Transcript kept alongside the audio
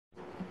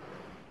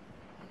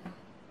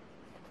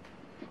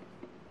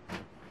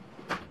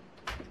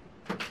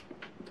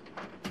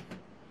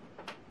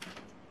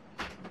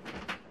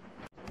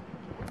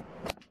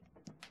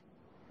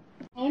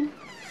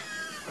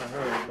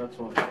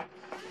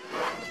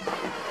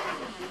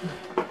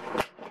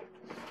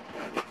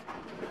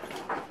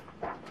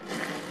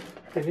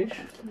Finish?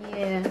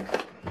 Yeah.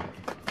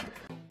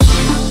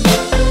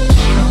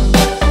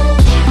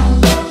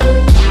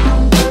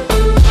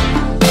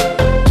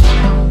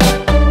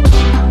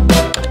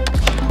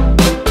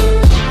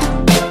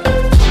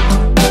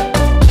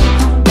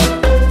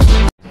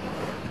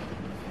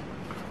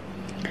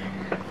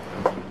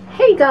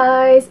 Hey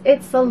guys,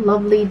 it's a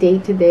lovely day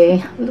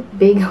today. I look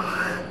big.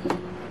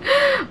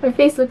 My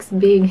face looks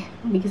big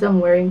because I'm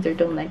wearing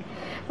turtleneck.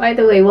 By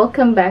the way,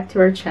 welcome back to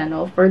our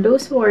channel. For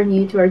those who are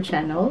new to our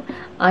channel,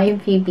 I am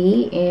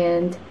Phoebe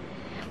and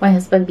my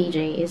husband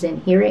BJ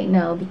isn't here right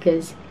now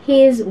because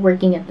he is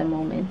working at the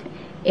moment.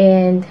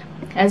 And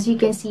as you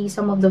can see,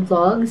 some of the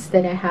vlogs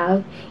that I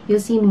have,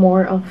 you'll see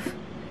more of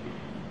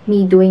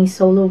me doing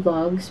solo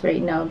vlogs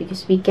right now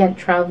because we can't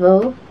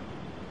travel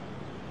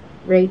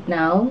right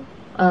now.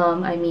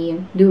 I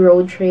mean, do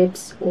road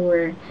trips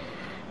or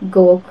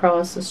go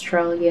across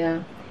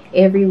Australia,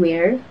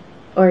 everywhere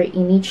or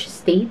in each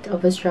state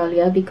of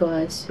Australia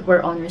because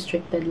we're on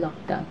restricted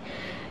lockdown.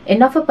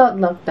 Enough about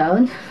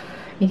lockdown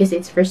because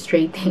it's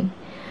frustrating.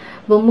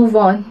 We'll move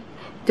on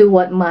to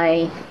what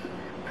my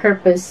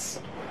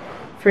purpose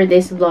for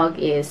this vlog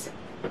is.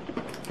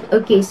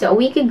 Okay, so a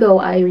week ago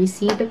I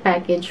received a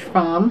package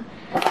from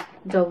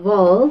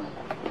Duvolle.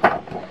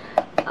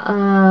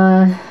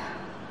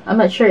 I'm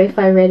not sure if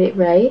I read it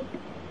right.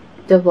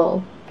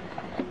 Duvolle.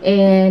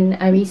 And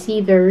I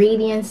received a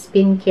Radiance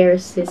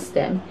skincare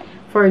system.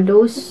 For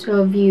those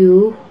of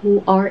you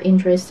who are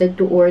interested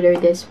to order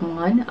this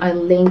one, I'll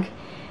link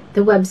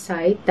the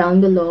website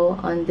down below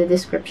on the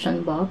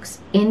description box,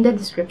 in the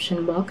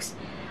description box,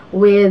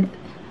 with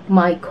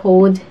my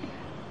code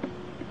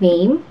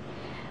name,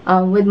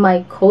 with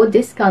my code,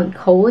 discount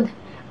code,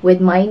 with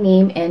my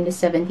name and the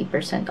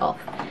 70% off.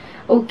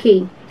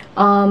 Okay,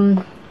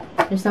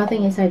 there's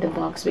nothing inside the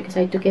box because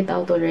I took it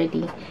out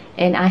already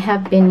and I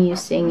have been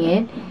using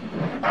it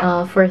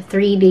for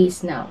 3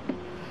 days now.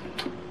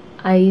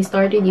 I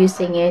started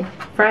using it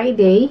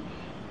Friday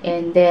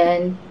and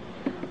then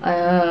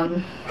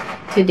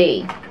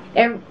today,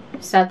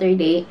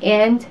 Saturday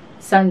and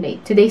Sunday.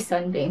 Today's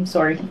Sunday, I'm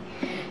sorry.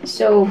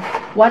 So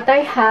what I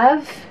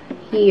have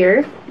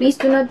here, please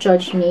do not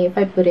judge me if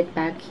I put it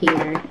back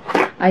here.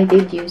 I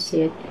did use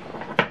it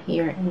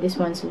here and this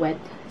one's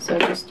wet, so I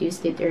just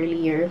used it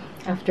earlier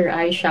after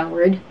I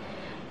showered.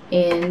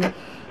 And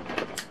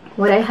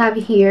what I have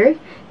here,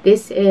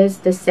 this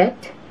is the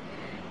set,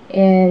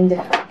 and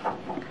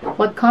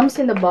what comes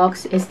in the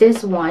box is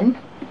this one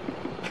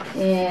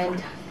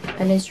and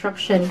an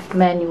instruction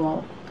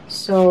manual,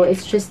 so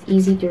it's just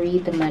easy to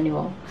read the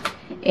manual.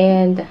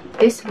 And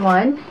this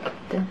one,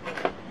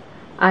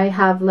 I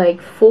have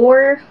like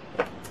 4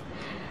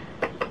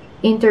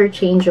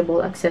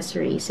 interchangeable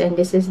accessories, and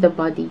this is the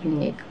body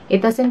unit.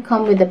 It doesn't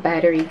come with the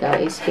battery,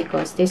 guys,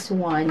 because this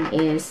one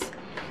is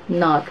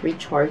not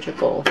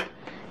rechargeable.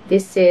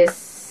 This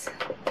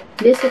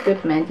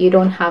equipment, you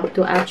don't have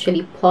to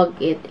actually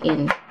plug it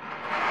in.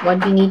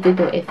 What you need to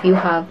do, if you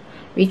have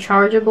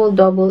rechargeable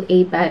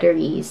AA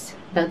batteries,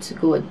 that's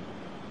good.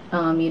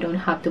 You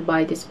don't have to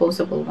buy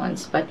disposable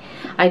ones, but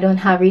I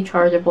don't have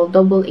rechargeable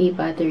AA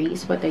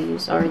batteries. What I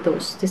use are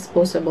those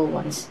disposable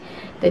ones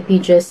that you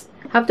just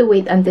have to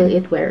wait until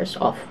it wears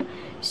off.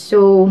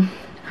 So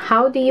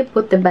how do you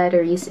put the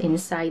batteries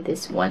inside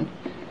this one?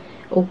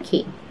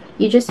 Okay,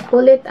 you just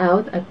pull it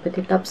out. I put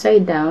it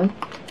upside down.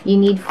 You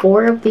need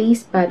 4 of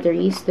these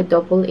batteries, the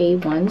AA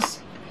ones,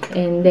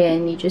 and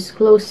then you just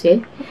close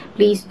it.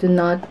 Please do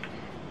not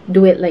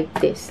do it like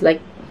this,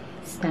 like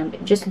stamp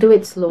it. Just do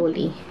it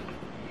slowly.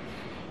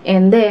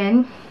 And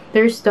then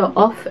there's the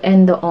off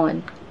and the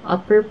on.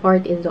 Upper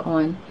part is the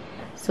on.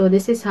 So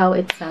this is how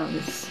it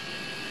sounds.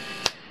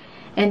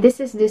 And this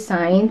is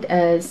designed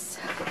as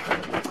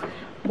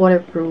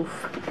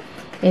waterproof.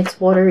 It's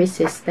water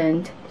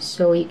resistant,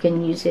 so you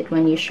can use it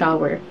when you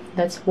shower.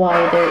 That's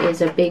why there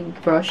is a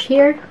big brush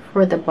here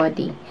for the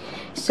body.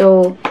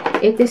 So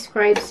it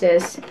describes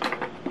as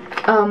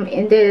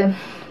in the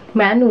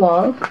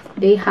manual,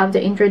 they have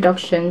the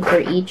introduction for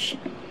each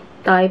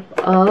type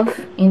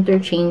of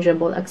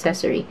interchangeable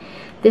accessory.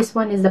 This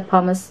one is the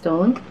pumice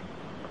stone.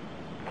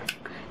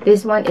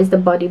 This one is the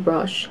body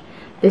brush.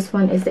 This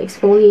one is the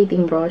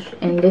exfoliating brush,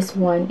 and this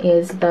one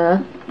is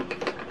the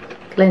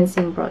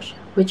cleansing brush,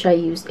 which I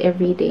used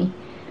every day.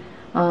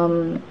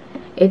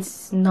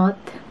 It's not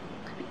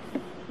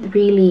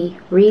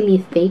really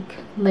thick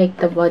like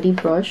the body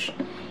brush.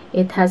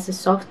 It has a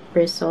soft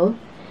bristle.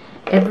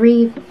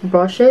 Every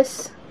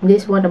brushes,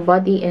 this one, the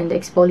body and the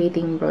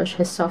exfoliating brush,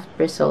 has soft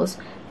bristles.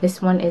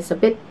 This one is a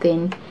bit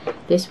thin,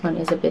 this one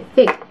is a bit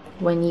thick.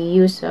 When you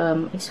use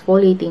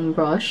exfoliating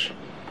brush,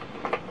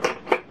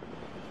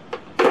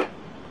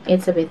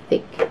 it's a bit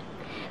thick.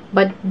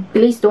 But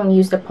please don't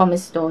use the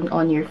pumice stone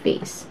on your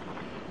face.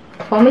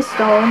 Pumice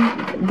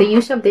stone, the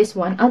use of this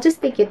one, I'll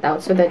just take it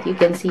out so that you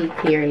can see it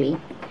clearly.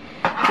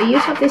 The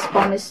use of this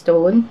pumice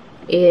stone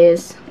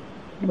is,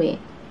 wait,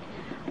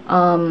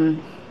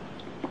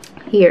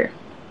 here.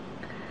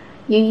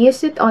 You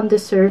use it on the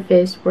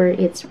surface where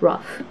it's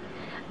rough,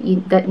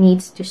 that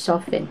needs to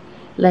soften,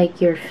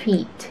 like your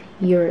feet,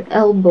 your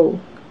elbow,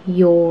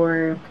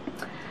 your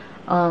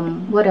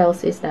what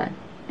else is that?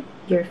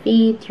 Your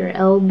feet, your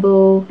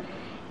elbow,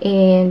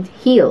 and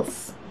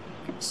heels.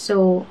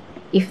 So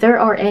if there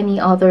are any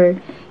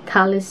other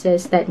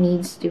calluses that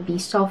needs to be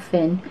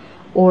softened,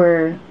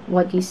 or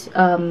what is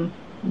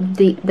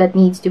that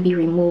needs to be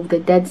removed, the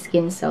dead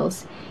skin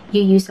cells,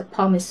 you use a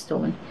pumice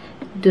stone.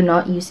 Do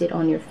not use it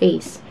on your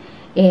face.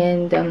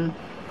 And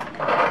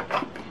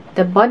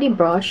the body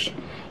brush,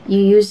 you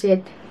use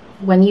it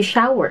when you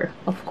shower,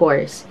 of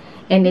course,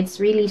 and it's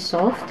really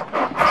soft.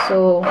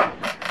 So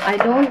I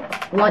don't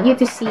want you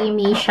to see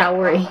me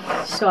showering,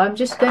 so I'm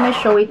just gonna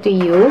show it to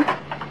you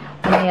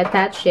when I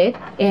attach it.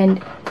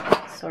 And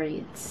sorry,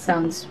 it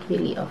sounds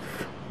really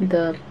off,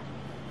 the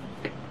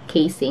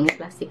casing,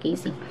 plastic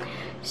casing.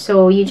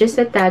 So you just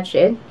attach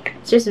it.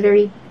 It's just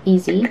very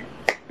easy,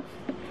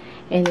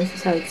 and this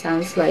is how it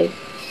sounds like.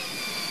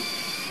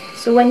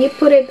 So when you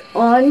put it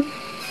on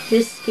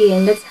your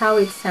skin, that's how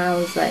it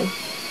sounds like.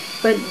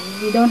 But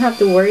you don't have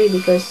to worry,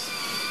 because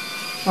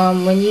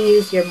when you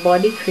use your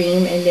body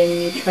cream and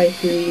then you try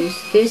to use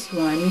this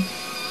one,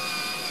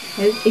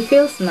 it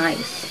feels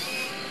nice.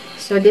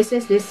 So this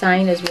is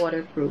designed as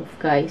waterproof,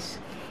 guys.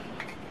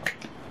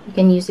 You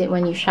can use it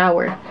when you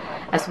shower,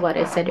 as what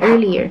I said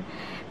earlier.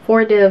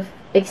 For the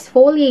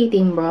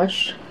exfoliating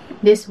brush,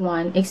 this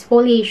one,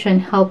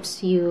 exfoliation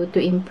helps you to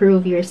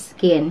improve your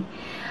skin.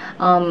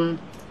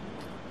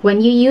 When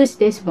you use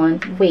this one,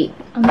 wait,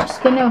 I'm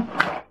just gonna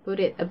put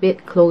it a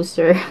bit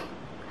closer.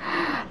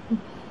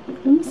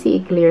 Let me see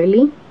it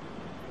clearly.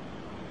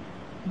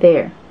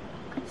 There.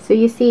 So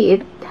you see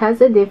it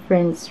has a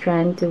different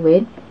strand to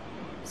it.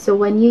 So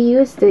when you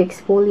use the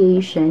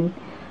exfoliation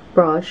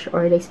brush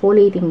or the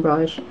exfoliating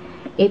brush,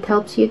 it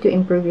helps you to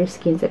improve your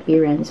skin's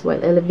appearance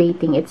while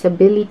elevating its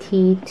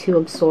ability to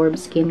absorb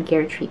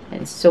skincare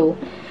treatments. So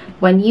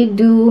when you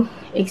do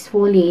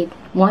exfoliate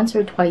once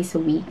or twice a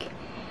week,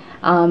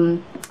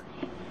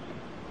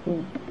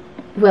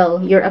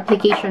 well, your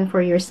application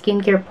for your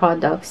skincare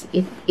products,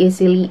 it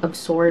easily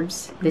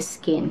absorbs the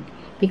skin,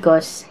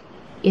 because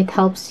it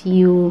helps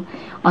you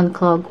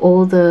unclog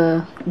all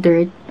the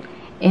dirt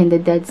and the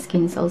dead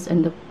skin cells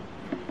and the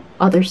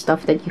other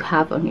stuff that you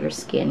have on your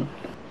skin.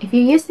 If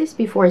you use this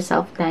before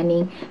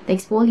self-tanning, the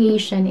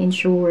exfoliation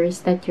ensures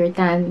that your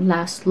tan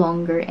lasts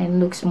longer and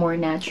looks more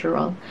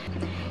natural.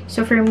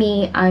 So for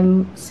me,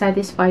 I'm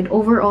satisfied.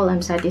 Overall,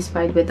 I'm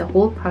satisfied with the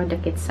whole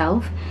product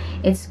itself.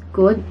 It's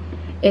good.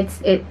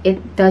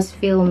 It does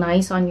feel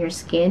nice on your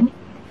skin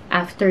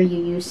after you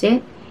use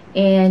it.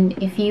 And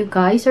if you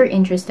guys are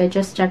interested,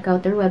 just check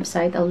out their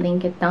website. I'll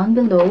link it down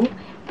below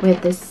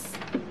with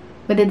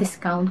a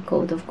discount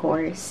code, of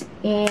course.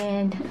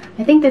 And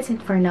I think that's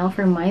it for now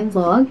for my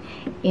vlog,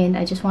 and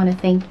I just want to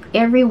thank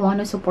everyone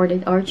who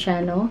supported our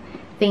channel.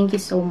 Thank you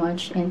so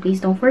much, and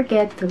please don't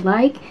forget to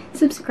like,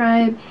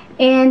 subscribe,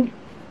 and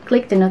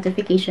click the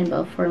notification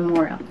bell for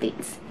more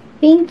updates.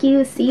 Thank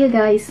you. See you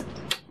guys.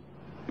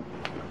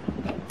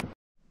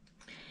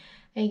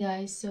 Hey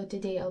guys, so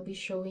today I'll be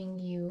showing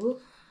you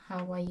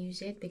how I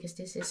use it, because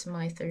this is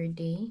my third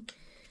day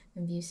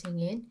of using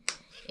it,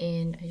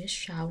 and I just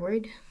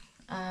showered.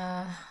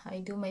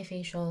 I do my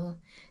facial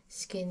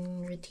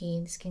skincare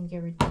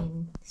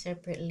routine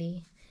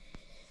separately.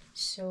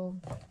 So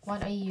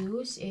what I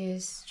use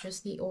is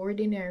just the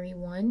ordinary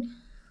one.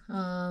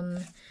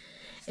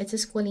 It's a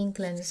squalene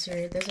cleanser.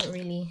 It doesn't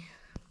really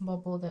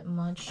bubble that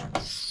much.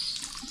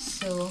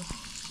 So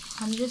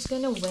I'm just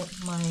gonna wet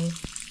my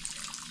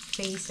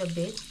face a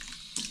bit,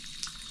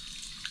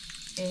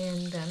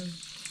 and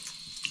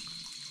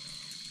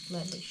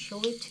let me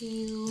show it to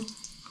you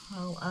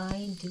how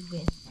I do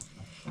it.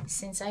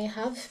 Since I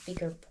have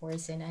bigger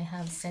pores and I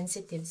have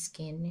sensitive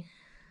skin,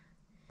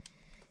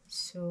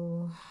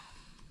 so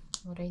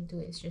what I do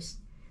is just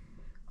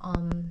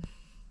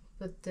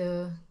put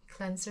the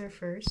cleanser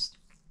first.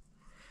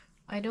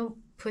 I don't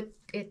put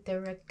it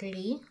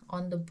directly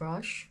on the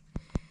brush,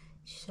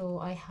 so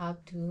I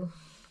have to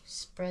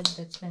spread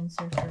the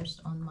cleanser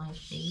first on my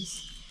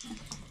face.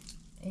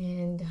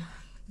 And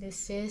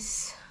this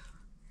is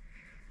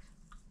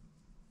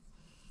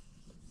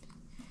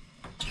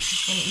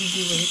an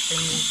easy way for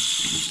me.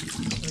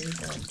 Sorry,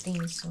 the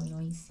thing is so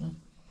noisy.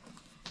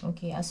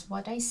 Okay, as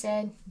what I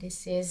said,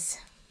 this is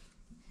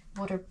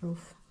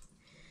waterproof.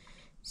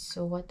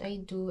 So what I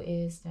do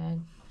is that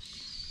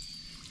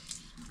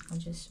I'll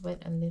just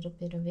wet a little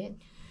bit of it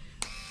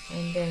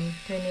and then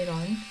turn it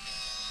on.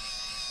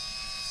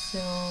 So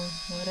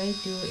what I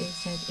do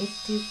is that it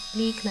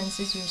deeply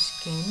cleanses your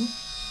skin.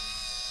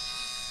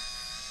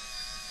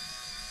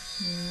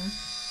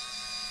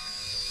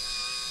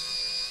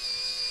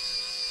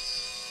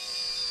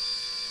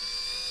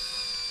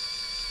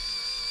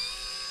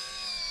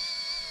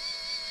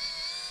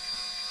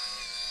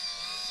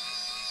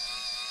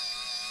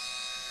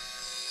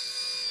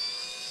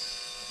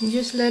 You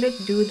just let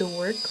it do the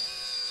work.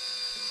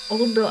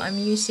 Although I'm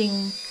using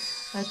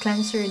a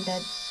cleanser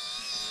that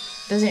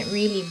doesn't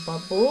really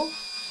bubble,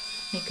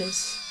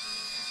 because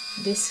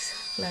this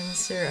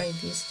cleanser,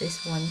 I've used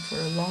this one for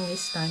the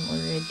longest time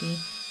already,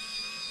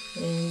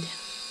 and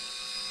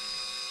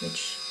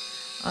which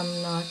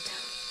I'm not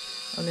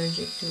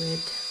allergic to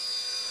it.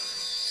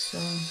 So,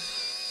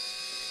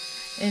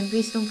 and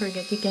please don't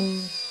forget, you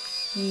can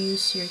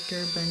use your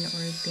turban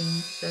or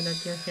thing so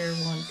that your hair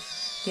won't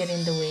get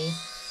in the way.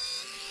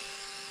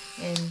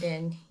 And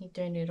then you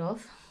turn it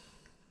off.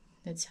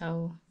 That's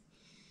how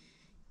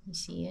you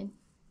see it.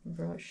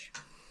 Brush.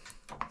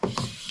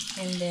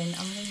 And then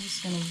I'm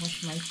just gonna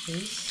wash my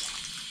face.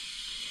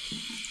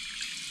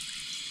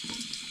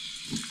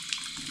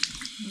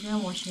 I'm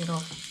gonna wash it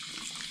off.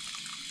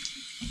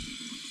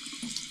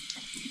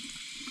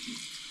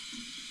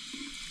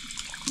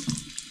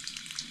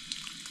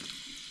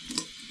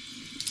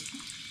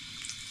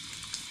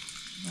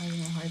 I don't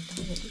know how to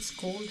do it. It's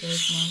cold right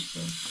now, so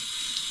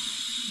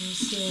I'm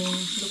using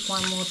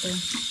lukewarm water.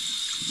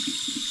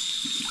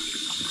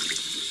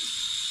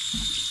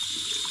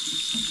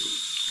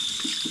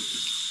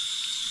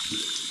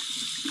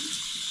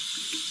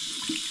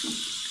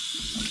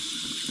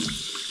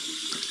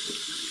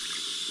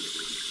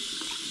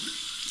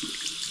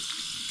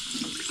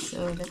 So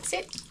that's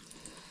it.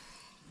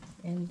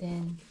 And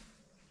then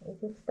I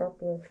just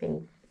stop your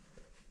face.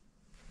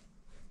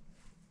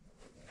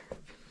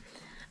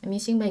 I'm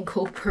using my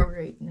GoPro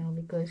right now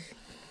because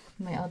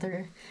my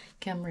other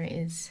camera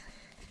is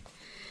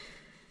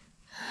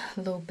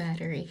low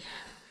battery.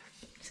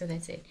 So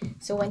that's it.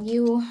 So when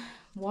you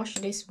wash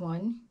this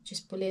one,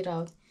 just pull it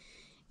out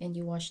and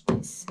you wash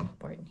this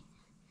part.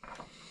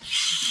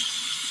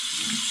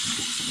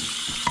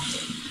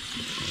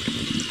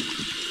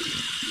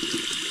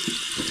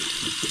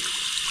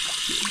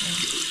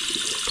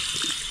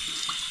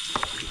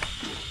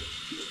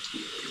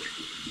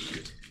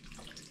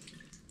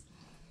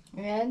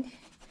 And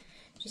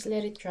just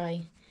let it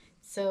dry.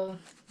 So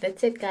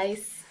that's it,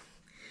 guys.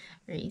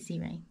 Very easy,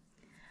 right?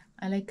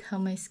 I like how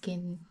my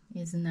skin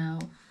is now.